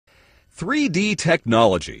3D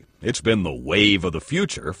technology. It's been the wave of the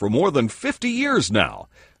future for more than 50 years now.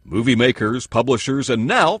 Movie makers, publishers, and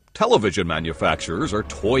now television manufacturers are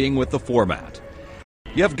toying with the format.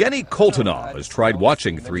 Yevgeny Koltunov has tried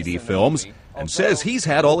watching 3D films and says he's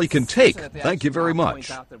had all he can take. Thank you very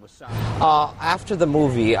much. After the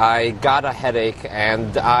movie, I got a headache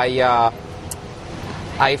and I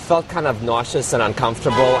felt kind of nauseous and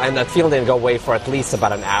uncomfortable, and that feeling didn't go away for at least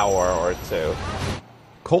about an hour or two.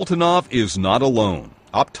 Koltunov is not alone.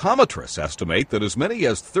 Optometrists estimate that as many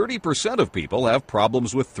as 30% of people have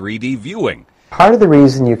problems with 3D viewing. Part of the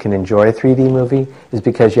reason you can enjoy a 3D movie is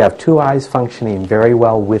because you have two eyes functioning very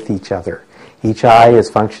well with each other. Each eye is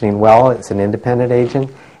functioning well, it's an independent agent,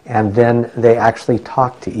 and then they actually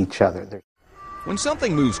talk to each other. When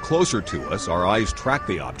something moves closer to us, our eyes track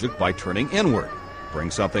the object by turning inward.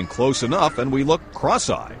 Bring something close enough and we look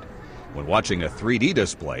cross-eyed. When watching a 3D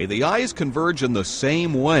display, the eyes converge in the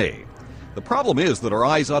same way. The problem is that our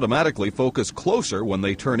eyes automatically focus closer when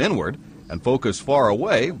they turn inward and focus far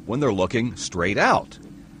away when they're looking straight out.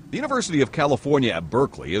 The University of California at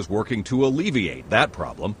Berkeley is working to alleviate that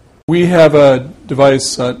problem. We have a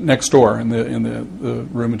device next door in the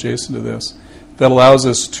room adjacent to this that allows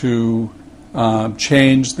us to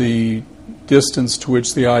change the distance to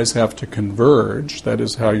which the eyes have to converge. That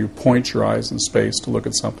is how you point your eyes in space to look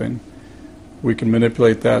at something. We can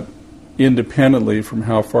manipulate that independently from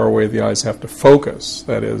how far away the eyes have to focus.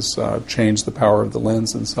 That is, change the power of the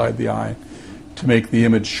lens inside the eye to make the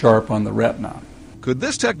image sharp on the retina. Could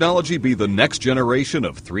this technology be the next generation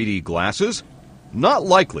of 3D glasses? Not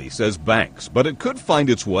likely, says Banks, but it could find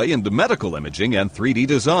its way into medical imaging and 3D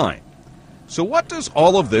design. So what does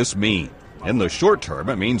all of this mean? In the short term,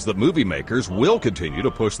 it means that movie makers will continue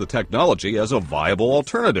to push the technology as a viable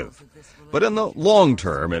alternative. But in the long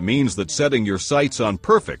term, it means that setting your sights on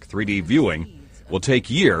perfect 3D viewing will take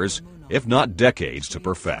years, if not decades, to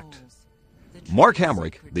perfect. Mark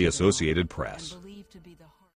Hamrick, The Associated Press.